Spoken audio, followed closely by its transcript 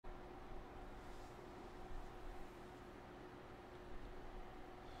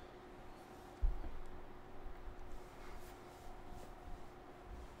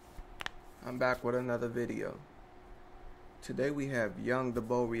I'm back with another video. Today we have Young the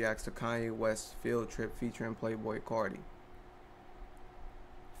Beau reacts to Kanye West's Field Trip featuring Playboy Cardi.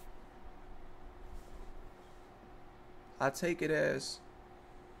 I take it as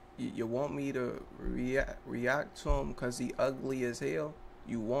you want me to react to him because he ugly as hell?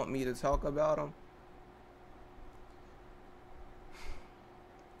 You want me to talk about him?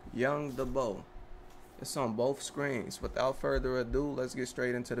 Young the Beau. It's on both screens. Without further ado, let's get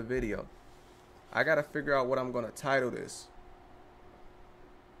straight into the video. I gotta figure out what I'm gonna title this.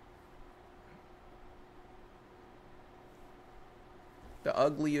 The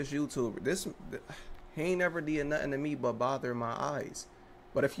ugliest YouTuber. He ain't never did nothing to me but bother my eyes.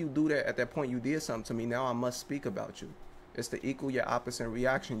 But if you do that, at that point you did something to me, now I must speak about you. It's the equal your opposite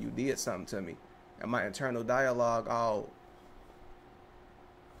reaction. You did something to me. And my internal dialogue,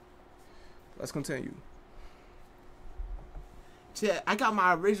 let's continue. Shit, I got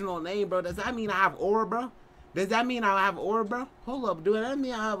my original name, bro. Does that mean I have aura, bro? Does that mean I have aura, bro? Hold up, do that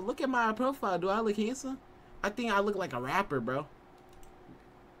mean I have... Look at my profile. Do I look handsome? I think I look like a rapper, bro.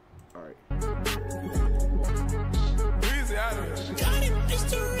 Alright.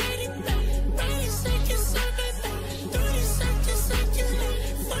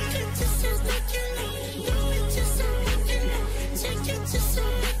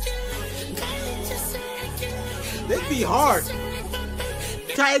 This be hard.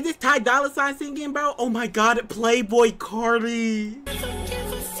 Is this Ty Dolla $ign singing, bro? Oh my god, Playboy Cardi.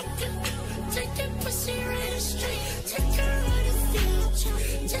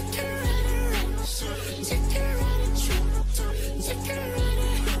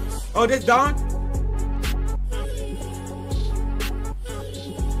 Oh, this Dawn?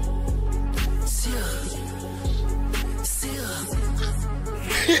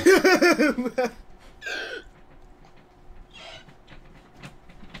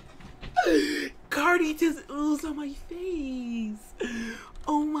 Cardi just oozed on my face.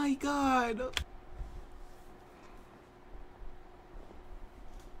 Oh my god.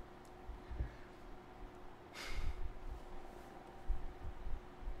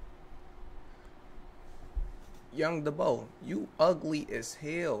 Young the Beau, you ugly as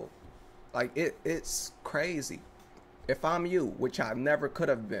hell. Like it's crazy. If I'm you, which I never could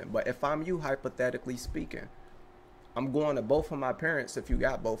have been, but if I'm you, hypothetically speaking, I'm going to both of my parents if you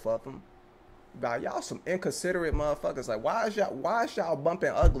got both of them. About y'all some inconsiderate motherfuckers. Like why is y'all bumping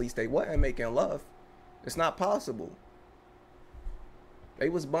uglies? They wasn't making love. It's not possible. They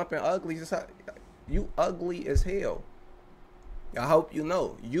was bumping uglies. You ugly as hell. I hope you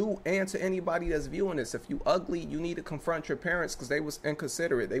know. You and to anybody that's viewing this, if you ugly, you need to confront your parents because they was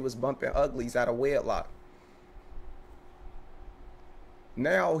inconsiderate. They was bumping uglies out of wedlock.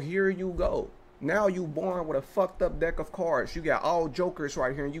 Now here you go. Now you born with a fucked up deck of cards. You got all jokers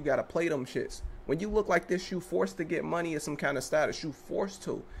right here and you gotta play them shits. When you look like this, you forced to get money or some kind of status. You forced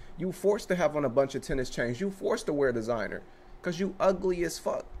to. You forced to have on a bunch of tennis chains. You forced to wear designer. Cause you ugly as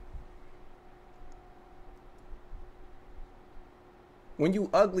fuck. When you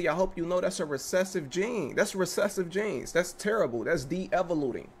ugly, I hope you know that's a recessive gene. That's recessive genes. That's terrible. That's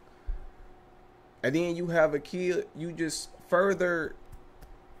de-evoluting. And then you have a kid, you just further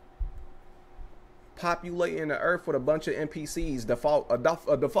populating the earth with a bunch of NPCs.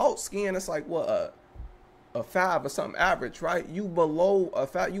 A default skin, it's like what, a 5 or something average, right? You below a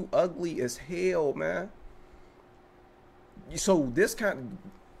 5, you ugly as hell, man. So this kind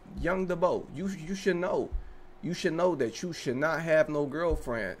of Young the Beau, you should know. You should know that you should not have no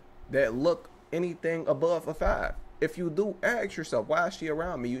girlfriend that look anything above a 5. If you do, ask yourself, why is she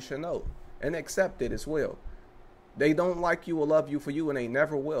around me? You should know and accept it as well. They don't like you or love you for you, and they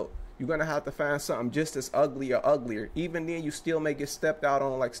never will. You're gonna have to find something just as ugly or uglier. Even then, you still may get stepped out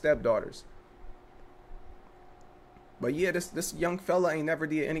on like stepdaughters. But yeah, this young fella ain't never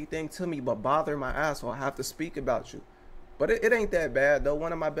did anything to me but bother my ass, so I have to speak about you. But it ain't that bad though.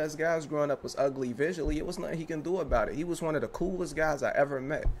 One of my best guys growing up was ugly visually. It was nothing he can do about it. He was one of the coolest guys I ever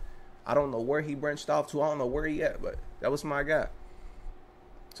met. I don't know where he branched off to. I don't know where he at, but that was my guy.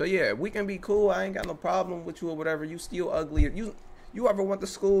 So yeah, we can be cool. I ain't got no problem with you or whatever. You still ugly. You ever went to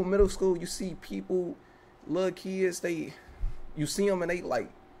school, middle school, you see people, little kids, you see them and they like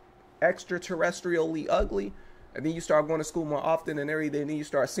extraterrestrially ugly. And then you start going to school more often and everything. Then you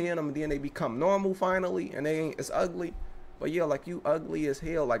start seeing them and then they become normal finally and they ain't as ugly. But yeah, like you ugly as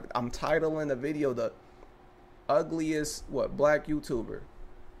hell. Like I'm titling the video the ugliest, black YouTuber.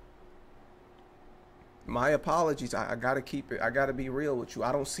 My apologies. I gotta keep it. I gotta be real with you.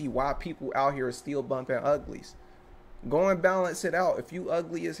 I don't see why people out here are still bumping uglies. Go and balance it out. If you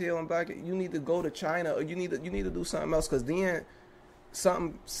ugly as hell and black, you need to go to China or you need to do something else, because then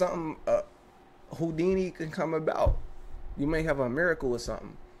something Houdini can come about. You may have a miracle or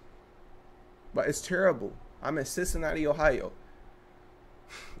something. But it's terrible. I'm in Cincinnati, Ohio.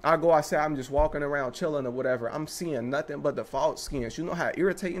 I go outside, I'm just walking around chilling or whatever. I'm seeing nothing but the fault skins. You know how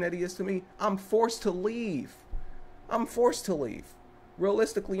irritating that is to me? I'm forced to leave. I'm forced to leave.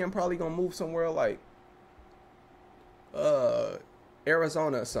 Realistically, I'm probably gonna move somewhere like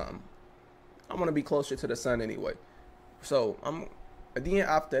Arizona or something. I want to be closer to the sun anyway. So then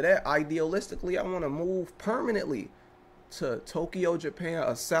after that, idealistically, I want to move permanently to Tokyo, Japan,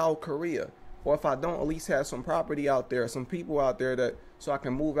 or South Korea. Or if I don't, at least have some property out there, some people out there that so I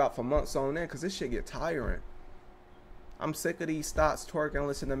can move out for months on end, because this shit get tiring. I'm sick of these thoughts twerking,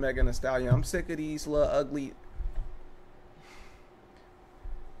 listen to Megan Thee Stallion. I'm sick of these little ugly.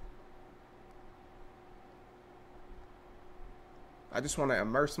 I just want to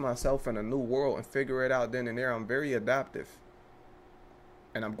immerse myself in a new world and figure it out then and there. I'm very adaptive.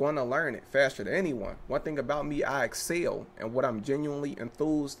 And I'm going to learn it faster than anyone. One thing about me, I excel in what I'm genuinely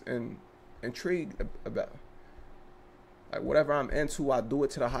enthused and intrigued about. Like whatever I'm into, I do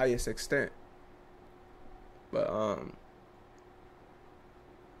it to the highest extent. But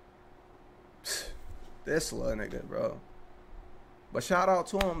this little nigga, bro. But shout out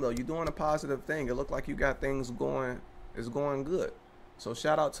to him though. You're doing a positive thing. It looked like you got things going. It's going good. So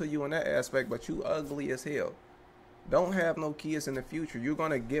shout out to you in that aspect. But you ugly as hell. Don't have no kids in the future. You're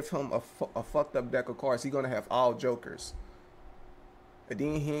gonna give him a fucked up deck of cards. He's gonna have all jokers. And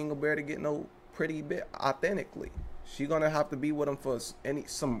then he ain't gonna be able to get no pretty bit authentically. She gonna have to be with him for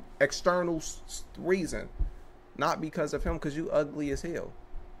some external reason, not because of him. Cause you ugly as hell.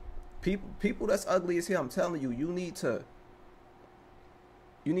 People that's ugly as hell. I'm telling you, you need to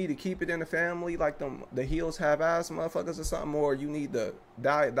keep it in the family, like the heels have ass motherfuckers or something, or you need to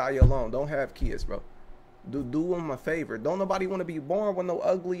die alone. Don't have kids, bro. Do them a favor. Don't nobody want to be born with no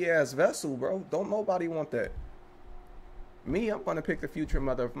ugly ass vessel, bro. Don't nobody want that. Me, I'm gonna pick the future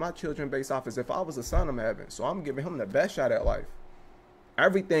mother of my children based off as if I was a son I'm having. So I'm giving him the best shot at life.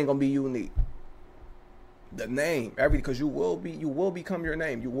 Everything gonna be unique. The name, because you will become your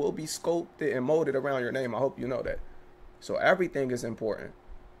name. You will be sculpted and molded around your name. I hope you know that. So everything is important.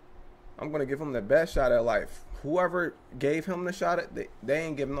 I'm going to give him the best shot at life. Whoever gave him the shot, they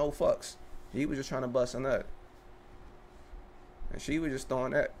ain't give no fucks. He was just trying to bust a nut. And she was just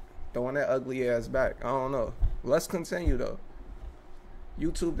throwing that ugly ass back. I don't know. Let's continue though.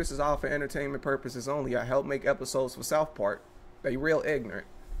 YouTube, this is all for entertainment purposes only. I help make episodes for South Park. They real ignorant.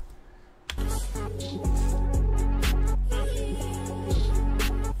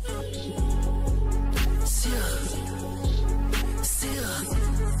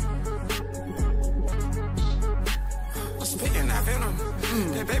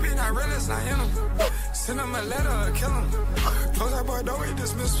 That baby not real, it's not in him. Send him a letter or kill him. Close that boy, don't eat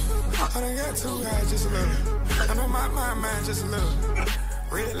dismissal. I done got too high just a little. I know my mind just a little.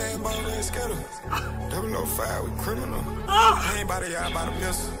 Red Lambo, red Skittle. 005 with criminal. I ain't by the y'all by the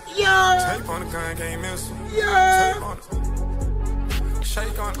pistol. Yeah. Tape on the gun, can't miss. Yeah. Tape on it.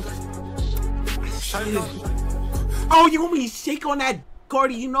 Shake on it. Shake on it. Oh, you want me to shake on that,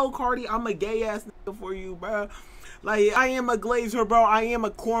 Cardi? You know, Cardi, I'm a gay ass nigga for you, bro. Like, I am a glazer, bro. I am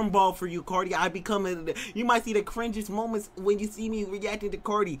a cornball for you, Cardi. I become you might see the cringiest moments when you see me reacting to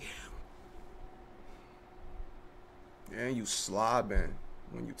Cardi. And you slobbing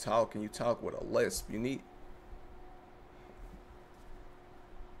when you talk, and you talk with a lisp. You need.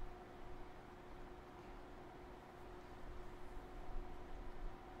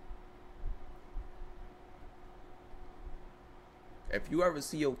 If you ever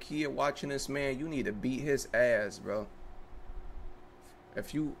see your kid watching this, man, you need to beat his ass, bro.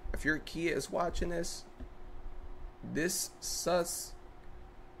 If your kid is watching this sus.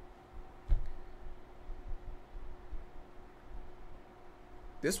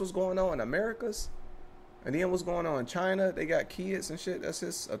 This was going on in Americas, and then what's going on in China? They got kids and shit. That's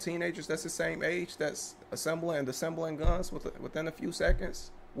just teenagers. That's the same age. That's assembling and disassembling guns within a few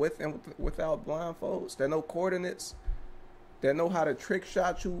seconds, with and without blindfolds. There are no coordinates. They know how to trick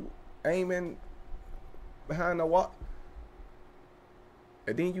shot you, aiming behind the wall.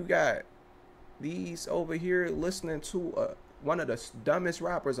 And then you got these over here listening to one of the dumbest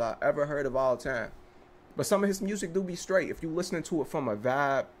rappers I ever heard of all time. But some of his music do be straight if you listening to it from a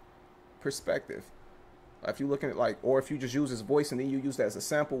vibe perspective. If you looking at or if you just use his voice and then you use that as a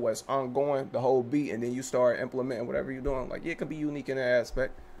sample where it's ongoing, the whole beat, and then you start implementing whatever you're doing. Like, yeah, it can be unique in that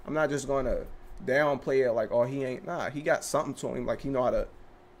aspect. I'm not just going to downplay it like, oh, he ain't. Nah, he got something to him. Like, he know how to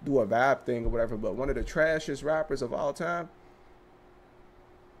do a vibe thing or whatever. But one of the trashiest rappers of all time,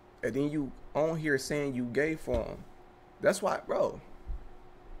 and then you on here saying you gay for him. That's why, bro.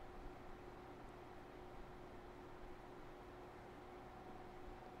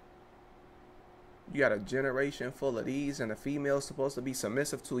 You got a generation full of these, and the female's supposed to be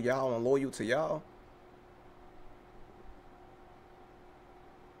submissive to y'all and loyal to y'all.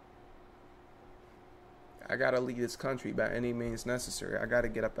 I gotta leave this country by any means necessary. I gotta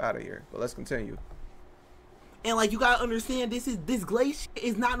get up out of here. But let's continue. And like, you gotta understand, this Glaze shit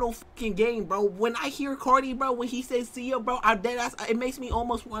is not no fucking game, bro. When I hear Cardi, bro, when he says see ya, bro, it makes me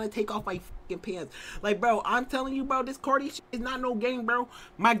almost want to take off my fucking pants. Like, bro, I'm telling you, bro, this Cardi shit is not no game, bro.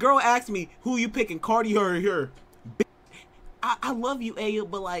 My girl asked me, who you picking, Cardi or her? I love you, Aya,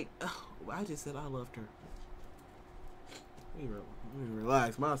 but like, I just said I loved her. Let me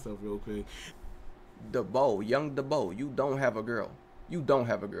relax myself real quick. DeBo, young DeBo, you don't have a girl. You don't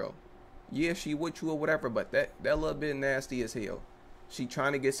have a girl. Yeah, she with you or whatever, but that little bit nasty as hell. She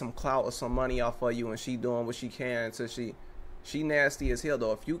trying to get some clout or some money off of you, and she doing what she can until she nasty as hell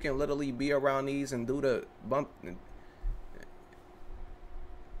though. If you can literally be around these and do the bump,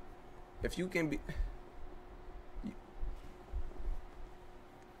 if you can be,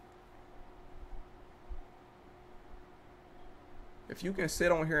 if you can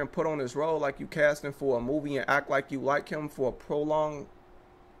sit on here and put on this role like you casting for a movie and act like you like him for a prolonged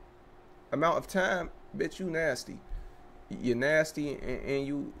amount of time, bitch, you nasty. You're nasty, and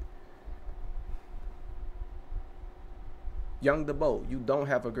you, young DeBo, you don't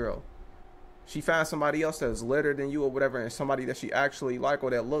have a girl. She found somebody else that's lighter than you or whatever, and somebody that she actually like or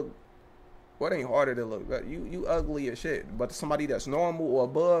that look, what ain't harder to look, but you ugly as shit. But somebody that's normal or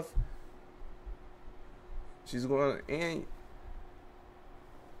above, she's going, and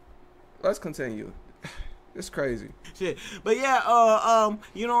let's continue. It's crazy. Shit. But yeah,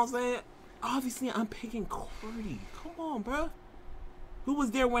 you know what I'm saying? Obviously, I'm picking Cardi. Come on, bro. Who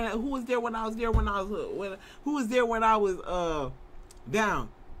was there when I was down?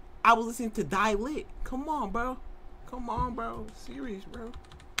 I was listening to Die Lit. Come on, bro. Come on, bro. Serious, bro.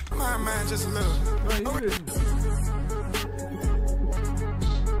 My man just a little.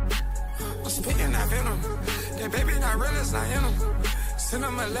 I'm spitting that venom. That baby not real, it's not in him. Send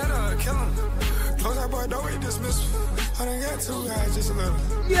him a letter, kill him. Close that boy, don't eat dismissal. I done got too high, just a little.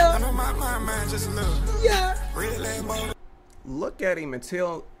 Yeah. I know my mind just a little. Yeah. Red Lambo. Look at him and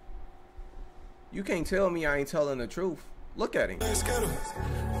tell. You can't tell me I ain't telling the truth. Look at him.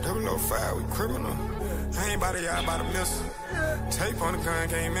 005, we criminal. I ain't about to y'all about to miss. Tape on the gun,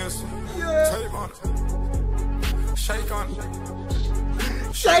 can't miss. Tape on it. Shake on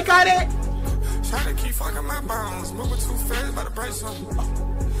it. Shake on it. Trying to keep fucking my bones. Moving too fast, about to break something.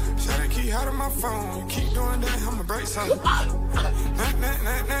 Trying to keep out of my phone. You keep doing that, I'ma break something.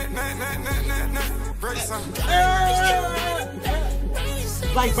 Break something.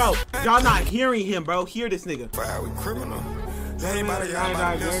 Like, bro, y'all not hearing him, bro. Hear this nigga. We criminal. Anybody y'all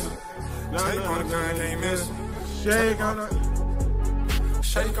about to miss. Tape on the gun, can't miss. Shake on it.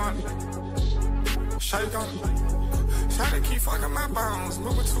 Shake on it. Shake on it. Trying to keep fucking my bones.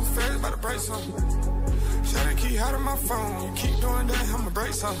 Moving too fast, about to break something. Trying to keep out of my phone. You keep doing that, I'ma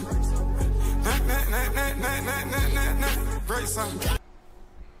break something. Break something.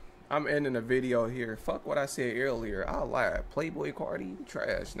 I'm ending the video here. Fuck what I said earlier. I lied. Playboy Cardi, you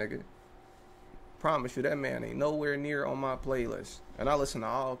trash, nigga. Promise you, that man ain't nowhere near on my playlist. And I listen to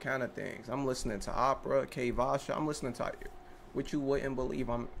all kind of things. I'm listening to opera, K Vasha. I'm listening to what you wouldn't believe.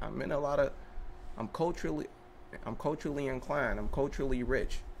 I'm in a lot of. I'm culturally inclined. I'm culturally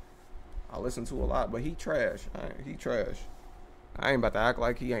rich. I listen to a lot, but he trash. He trash. I ain't about to act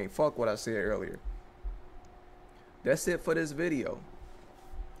like he ain't. Fuck what I said earlier. That's it for this video.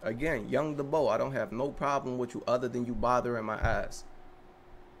 Again, young DeBo, I don't have no problem with you other than you bothering my ass.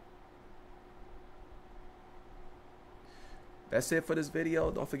 That's it for this video.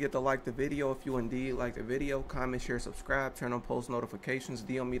 Don't forget to like the video if you indeed like the video. Comment, share, subscribe, turn on post notifications,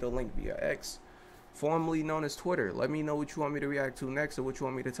 DM me the link via X, formerly known as Twitter. Let me know what you want me to react to next or what you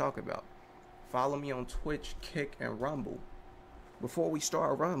want me to talk about. Follow me on Twitch, Kick, and Rumble. Before we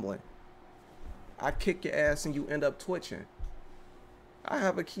start rumbling, I kick your ass and you end up twitching. I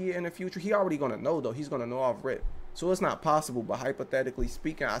have a kid in the future. He already gonna know though. He's gonna know off rip. So it's not possible, but hypothetically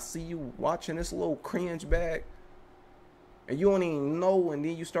speaking, I see you watching this little cringe bag and you don't even know, and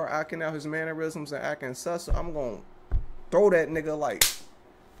then you start acting out his mannerisms and acting sus. I'm gonna throw that nigga like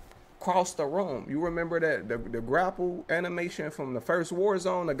across the room. You remember that the grapple animation from the first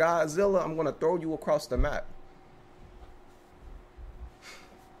Warzone, the Godzilla? I'm gonna throw you across the map.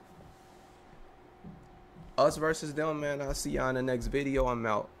 Us versus them, man. I'll see y'all in the next video. I'm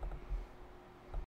out.